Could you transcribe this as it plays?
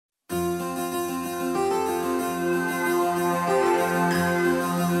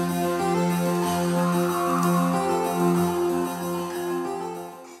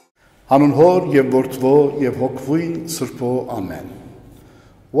Hanun hor yev vortvo yev hokvuin surpo amen.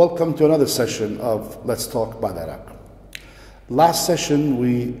 Welcome to another session of Let's Talk Badarak. Last session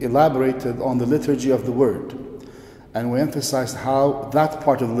we elaborated on the liturgy of the word, and we emphasized how that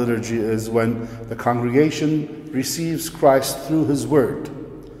part of the liturgy is when the congregation receives Christ through his word.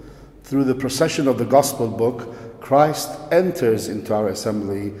 Through the procession of the gospel book, Christ enters into our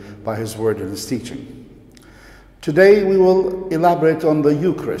assembly by his word and his teaching. Today we will elaborate on the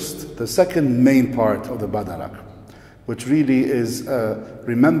Eucharist, the second main part of the Badarak, which really is a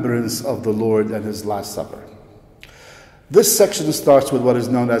remembrance of the Lord and his Last Supper. This section starts with what is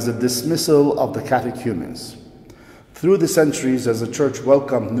known as the dismissal of the catechumens. Through the centuries, as the church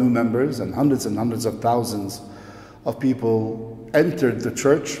welcomed new members and hundreds of thousands of people entered the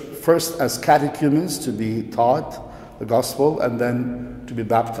church, first as catechumens to be taught the gospel and then to be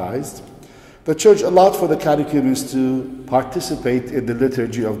baptized, the church allowed for the catechumens to participate in the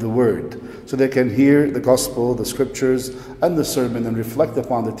liturgy of the word, so they can hear the gospel, the scriptures, and the sermon and reflect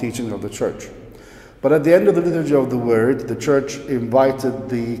upon the teaching of the church. But at the end of the liturgy of the word, the church invited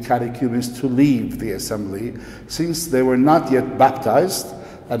the catechumens to leave the assembly, since they were not yet baptized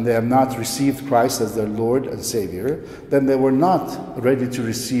and they have not received Christ as their Lord and Savior. Then they were not ready to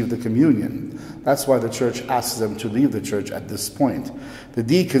receive the communion. That's why the church asks them to leave the church at this point. The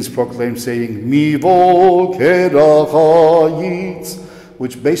deacons proclaim, saying, "Mi vo kerachayitz,"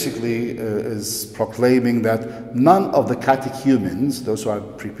 which basically is proclaiming that none of the catechumens, those who are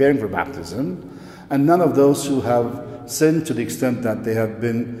preparing for baptism, and none of those who have sinned to the extent that they have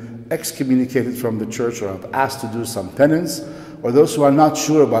been excommunicated from the church or have asked to do some penance, or those who are not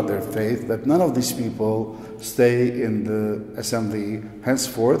sure about their faith, that none of these people stay in the assembly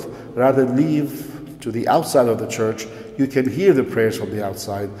henceforth, rather leave to the outside of the church. You can hear the prayers from the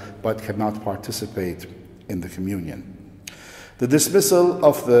outside, but cannot participate in the communion. The dismissal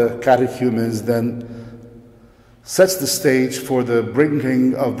of the catechumens then sets the stage for the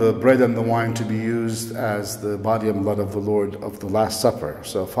bringing of the bread and the wine to be used as the body and blood of the Lord of the Last Supper.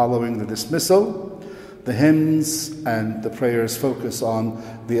 So following the dismissal, the hymns and the prayers focus on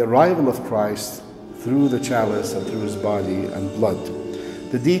the arrival of Christ through the chalice and through his body and blood.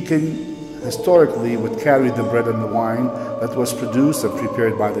 The deacon historically would carry the bread and the wine that was produced and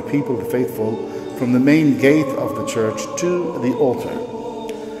prepared by the people, the faithful, from the main gate of the church to the altar.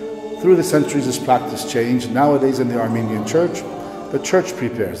 Through the centuries, this practice changed. Nowadays in the Armenian church, the church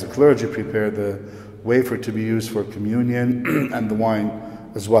prepares, the clergy prepare the wafer to be used for communion and the wine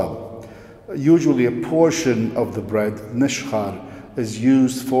as well. Usually a portion of the bread, nishchar, is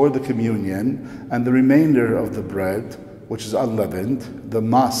used for the communion, and the remainder of the bread, which is unleavened, the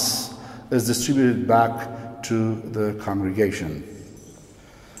mas, is distributed back to the congregation.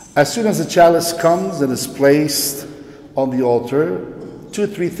 As soon as the chalice comes and is placed on the altar,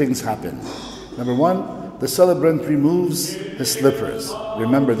 3 things happen. Number one, the celebrant removes his slippers.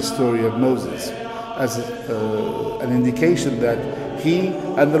 Remember the story of Moses, as an indication that he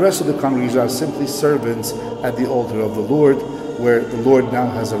and the rest of the congregation are simply servants at the altar of the Lord, where the Lord now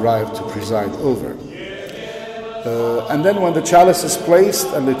has arrived to preside over. And then when the chalice is placed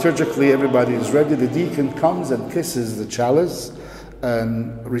and liturgically everybody is ready, the deacon comes and kisses the chalice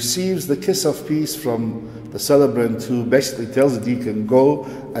and receives the kiss of peace from the celebrant, who basically tells the deacon, "Go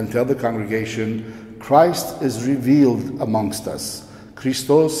and tell the congregation, Christ is revealed amongst us.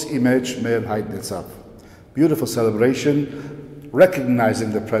 Christos image mer haidnetzav." Beautiful celebration,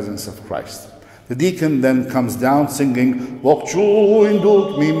 recognizing the presence of Christ. The deacon then comes down singing,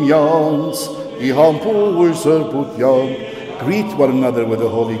 greet one another with a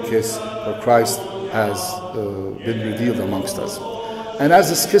holy kiss, for Christ has been revealed amongst us. And as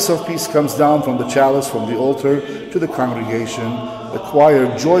this kiss of peace comes down from the chalice, from the altar to the congregation, the choir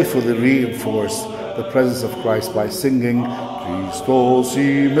joyfully reinforce the presence of Christ by singing, Christos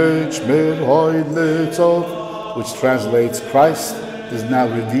image mer haidnetzav, which translates, Christ is now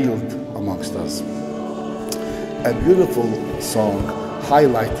revealed amongst us. A beautiful song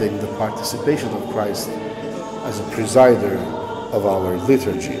highlighting the participation of Christ as a presider of our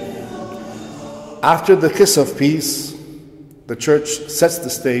liturgy. After the kiss of peace, the church sets the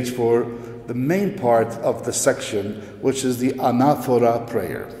stage for the main part of the section, which is the anaphora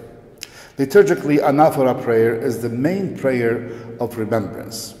prayer. Liturgically, anaphora prayer is the main prayer of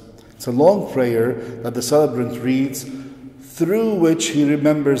remembrance. It's a long prayer that the celebrant reads, through which he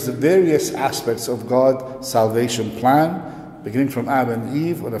remembers the various aspects of God's salvation plan, beginning from Adam and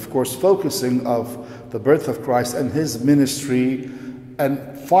Eve, and of course focusing of the birth of Christ and his ministry, and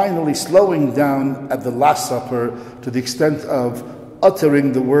finally slowing down at the Last Supper to the extent of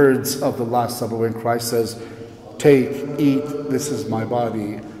uttering the words of the Last Supper when Christ says, "Take, eat, this is my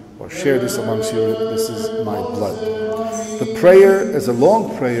body," or share this amongst you, this is my blood. The prayer is a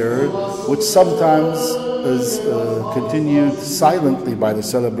long prayer which sometimes is continued silently by the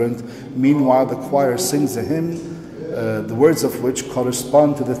celebrant. Meanwhile, the choir sings a hymn, the words of which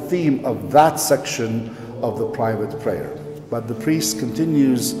correspond to the theme of that section of the private prayer. But the priest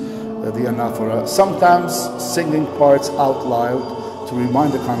continues the anaphora, sometimes singing parts out loud to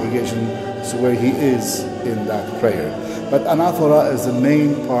remind the congregation to where he is in that prayer. But anaphora is the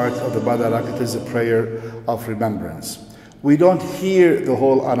main part of the Badarak. It is a prayer of remembrance. We don't hear the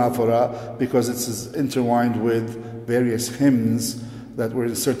whole anaphora because it is intertwined with various hymns that were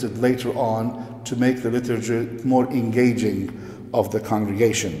inserted later on to make the liturgy more engaging of the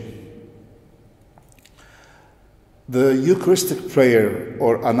congregation. The Eucharistic prayer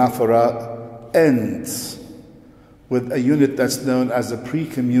or anaphora ends with a unit that's known as a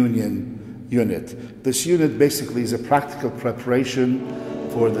pre-communion unit. This unit basically is a practical preparation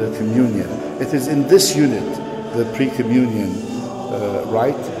for the communion. It is in this unit, the pre-communion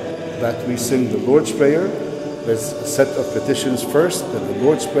rite, that we sing the Lord's Prayer. There's a set of petitions first, then the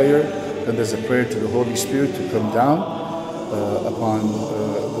Lord's Prayer, then there's a prayer to the Holy Spirit to come down upon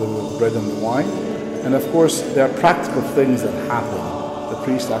the bread and the wine. And of course, there are practical things that happen. The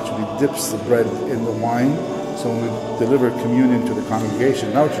priest actually dips the bread in the wine. So when we deliver communion to the congregation,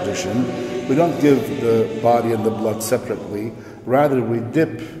 in our tradition, we don't give the body and the blood separately. Rather, we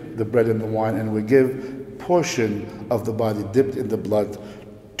dip the bread in the wine and we give a portion of the body dipped in the blood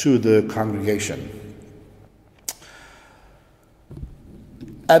to the congregation.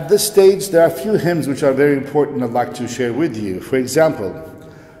 At this stage, there are a few hymns which are very important I'd like to share with you. For example,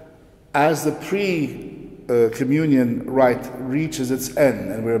 as the pre-communion rite reaches its end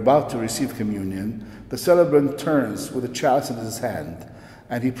and we're about to receive communion, the celebrant turns with a chalice in his hand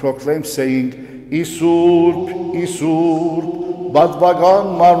and he proclaims saying, Isurp, Isurp,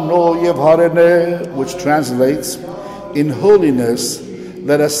 Badvagan Marno Yevharene, which translates, in holiness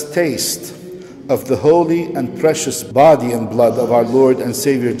let us taste of the holy and precious body and blood of our Lord and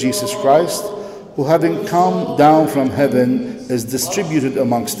Savior Jesus Christ, who having come down from heaven is distributed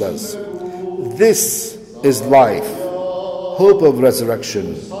amongst us. This is life, hope of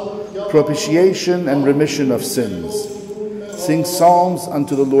resurrection, propitiation and remission of sins. Sing psalms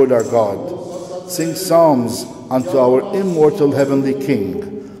unto the Lord our God. Sing psalms unto our immortal heavenly King,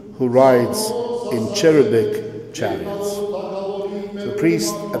 who rides in cherubic chariots. The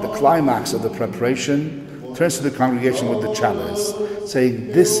priest, at the climax of the preparation, turns to the congregation with the chalice,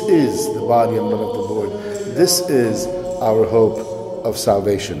 saying, this is the body and blood of the Lord. This is our hope of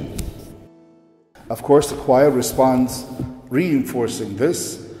salvation. Of course, the choir responds, reinforcing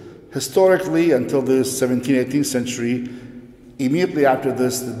this. Historically, until the 17th, 18th century, immediately after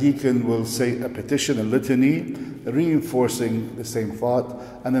this, the deacon will say a petition, a litany, reinforcing the same thought,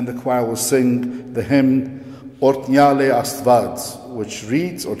 and then the choir will sing the hymn, Ortnyale Astvad, which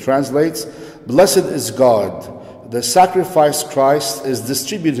reads or translates, Blessed is God, the sacrifice Christ is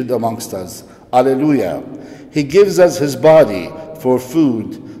distributed amongst us. Alleluia. He gives us his body for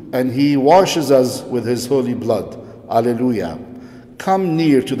food, and he washes us with his holy blood. Alleluia. Come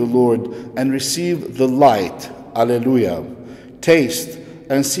near to the Lord and receive the light. Alleluia. Taste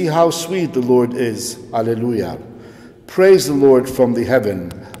and see how sweet the Lord is. Alleluia. Praise the Lord from the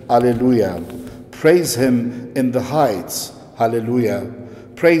heaven. Alleluia. Praise him in the heights. Hallelujah.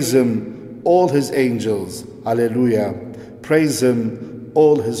 Praise him, all his angels. Hallelujah. Praise him,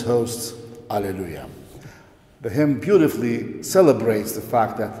 all his hosts. Hallelujah. The hymn beautifully celebrates the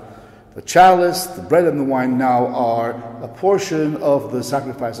fact that the chalice, the bread and the wine now are a portion of the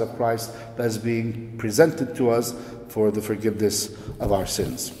sacrifice of Christ that is being presented to us for the forgiveness of our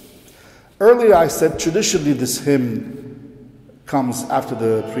sins. Earlier I said traditionally this hymn comes after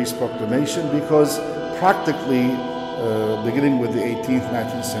the priest's proclamation because practically, beginning with the 18th,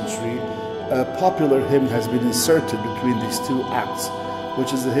 19th century, a popular hymn has been inserted between these two acts,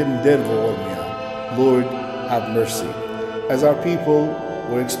 which is the hymn Dervo Ormia, Lord have mercy. As our people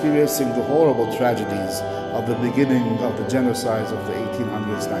were experiencing the horrible tragedies of the beginning of the genocides of the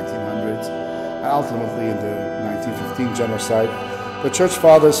 1800s, 1900s, and ultimately in the 1915 genocide, the church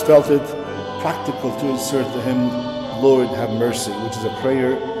fathers felt it practical to insert the hymn Lord have mercy, which is a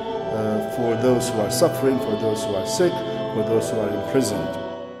prayer for those who are suffering, for those who are sick, for those who are imprisoned.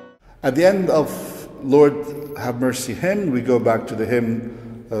 At the end of Lord have mercy hymn, we go back to the hymn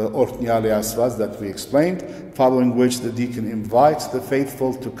Ortnyale Asvaz that we explained, following which the deacon invites the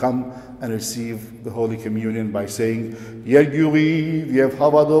faithful to come and receive the Holy Communion by saying,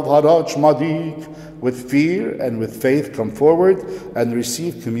 with fear and with faith come forward and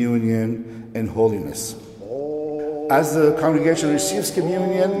receive communion in holiness. As the congregation receives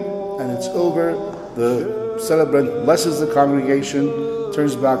communion and it's over, the celebrant blesses the congregation,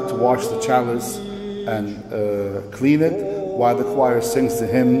 turns back to wash the chalice and clean it, while the choir sings the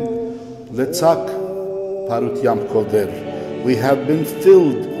hymn, Litzak Parut Yam Koder. We have been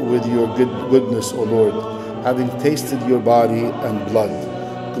filled with your goodness, O Lord, having tasted your body and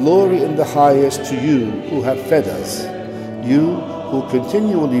blood. Glory in the highest to you who have fed us, you who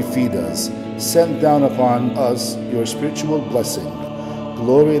continually feed us. Send down upon us your spiritual blessing.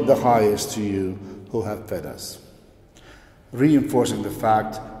 Glory in the highest to you who have fed us. Reinforcing the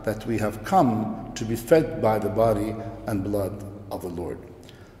fact that we have come to be fed by the body and blood of the Lord.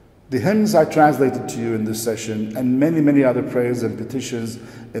 The hymns I translated to you in this session, and many, many other prayers and petitions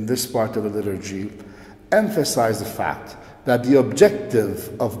in this part of the liturgy, emphasize the fact that the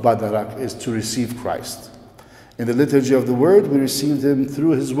objective of Badarak is to receive Christ. In the liturgy of the Word, we received Him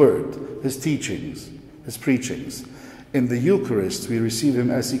through His Word, His teachings, His preachings. In the Eucharist, we receive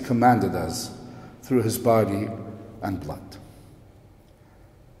Him as He commanded us, through His body and blood.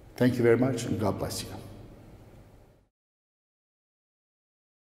 Thank you very much, and God bless you.